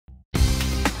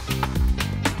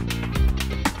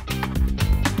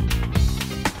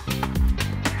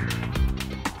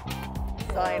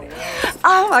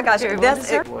my gosh,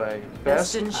 best display,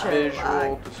 best in show.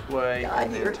 visual display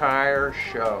in the entire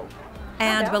show.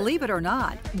 And believe it or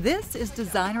not, this is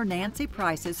designer Nancy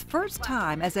Price's first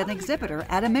time as an exhibitor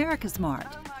at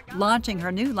AmericasMart, launching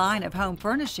her new line of home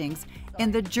furnishings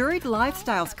in the juried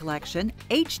lifestyles collection,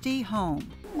 HDHome.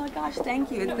 Oh my gosh,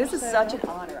 thank you. This is such an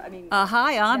honor. A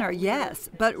high honor, yes,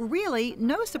 but really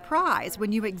no surprise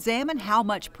when you examine how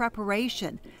much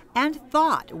preparation and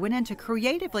thought went into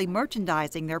creatively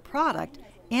merchandising their product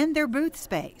in their booth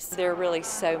space. There are really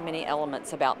so many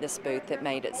elements about this booth that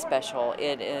made it special.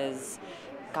 It is,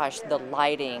 gosh, the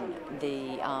lighting,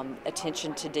 the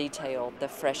attention to detail, the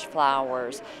fresh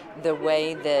flowers, the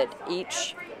way that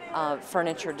each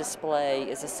furniture display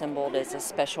is assembled as a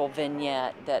special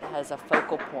vignette that has a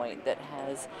focal point, that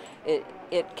has,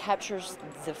 it captures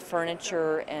the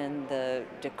furniture and the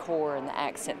decor and the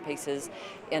accent pieces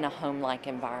in a home-like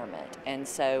environment. And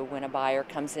so when a buyer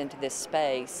comes into this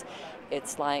space,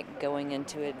 it's like going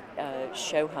into a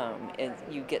show home.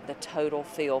 You get the total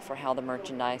feel for how the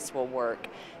merchandise will work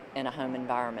in a home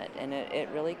environment. And it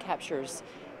really captures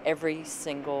every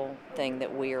single thing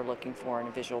that we are looking for in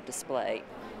a visual display.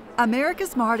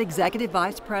 AmericasMart Executive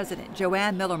Vice President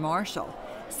Joanne Miller-Marshall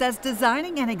says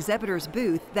designing an exhibitor's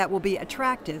booth that will be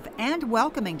attractive and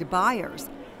welcoming to buyers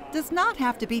does not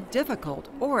have to be difficult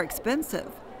or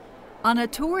expensive. On a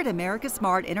tour at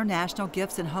AmericasMart International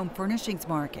Gifts and Home Furnishings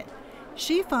Market,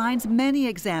 she finds many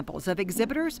examples of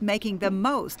exhibitors making the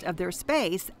most of their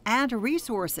space and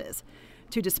resources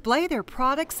to display their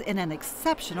products in an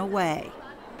exceptional way.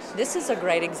 This is a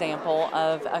great example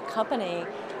of a company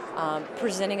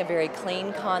presenting a very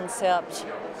clean concept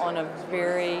on a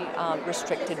very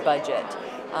restricted budget.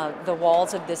 The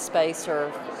walls of this space are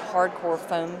hardcore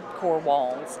foam core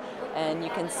walls, and you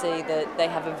can see that they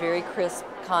have a very crisp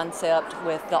concept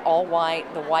with the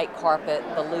all-white, the white carpet,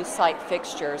 the lucite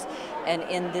fixtures, and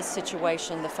in this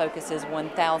situation the focus is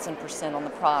 1000% on the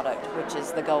product, which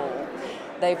is the goal.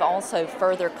 They've also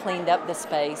further cleaned up the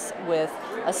space with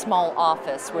a small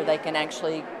office where they can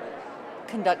actually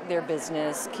conduct their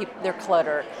business, keep their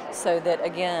clutter, so that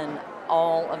again,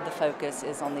 all of the focus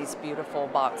is on these beautiful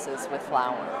boxes with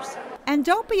flowers. And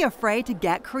don't be afraid to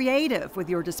get creative with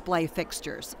your display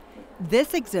fixtures.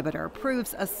 This exhibitor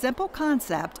proves a simple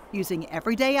concept using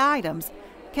everyday items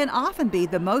can often be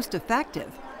the most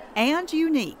effective and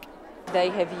unique. They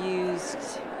have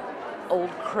used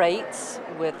old crates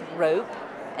with rope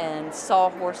and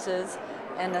sawhorses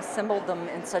and assembled them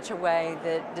in such a way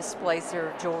that displays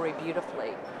their jewelry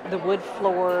beautifully. The wood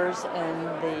floors and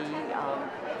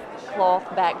the cloth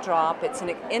backdrop, it's an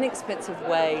inexpensive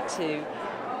way to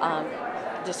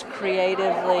just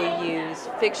creatively use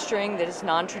fixturing that is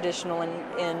non-traditional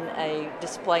in a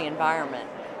display environment,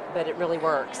 but it really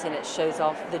works and it shows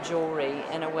off the jewelry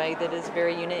in a way that is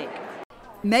very unique.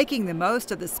 Making the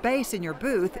most of the space in your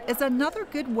booth is another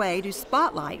good way to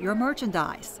spotlight your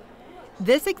merchandise.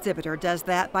 This exhibitor does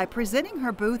that by presenting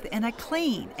her booth in a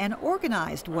clean and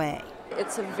organized way.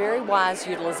 It's a very wise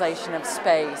utilization of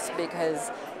space because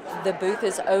the booth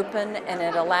is open and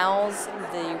it allows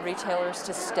the retailers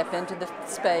to step into the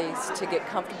space to get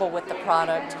comfortable with the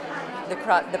product. The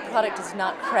product is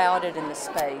not crowded in the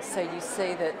space, so you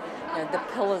see that the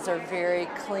pillows are very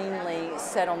cleanly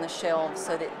set on the shelves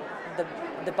so that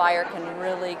the buyer can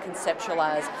really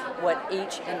conceptualize what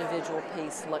each individual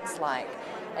piece looks like.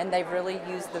 And they've really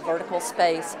used the vertical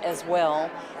space as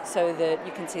well so that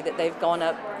you can see that they've gone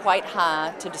up quite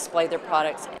high to display their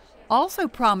products. Also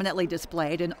prominently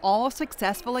displayed in all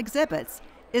successful exhibits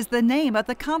is the name of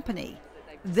the company.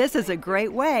 This is a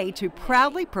great way to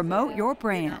proudly promote your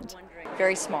brand.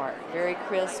 Very smart, very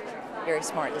crisp, very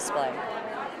smart display.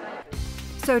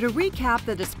 So to recap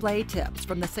the display tips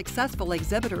from the successful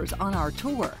exhibitors on our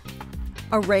tour: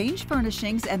 arrange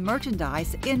furnishings and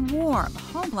merchandise in warm,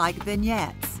 home-like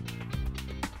vignettes.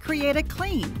 Create a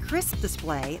clean, crisp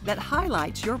display that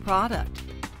highlights your product.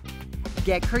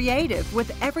 Get creative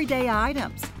with everyday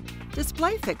items.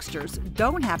 Display fixtures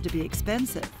don't have to be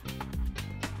expensive.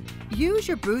 Use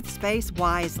your booth space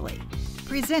wisely.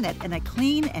 Present it in a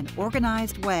clean and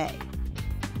organized way.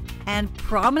 And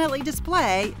prominently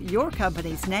display your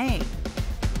company's name.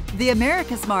 The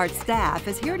AmericasMart staff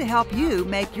is here to help you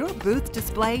make your booth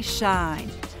display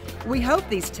shine. We hope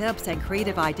these tips and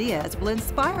creative ideas will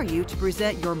inspire you to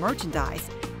present your merchandise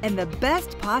in the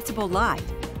best possible light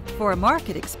for a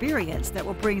market experience that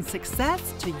will bring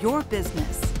success to your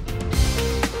business.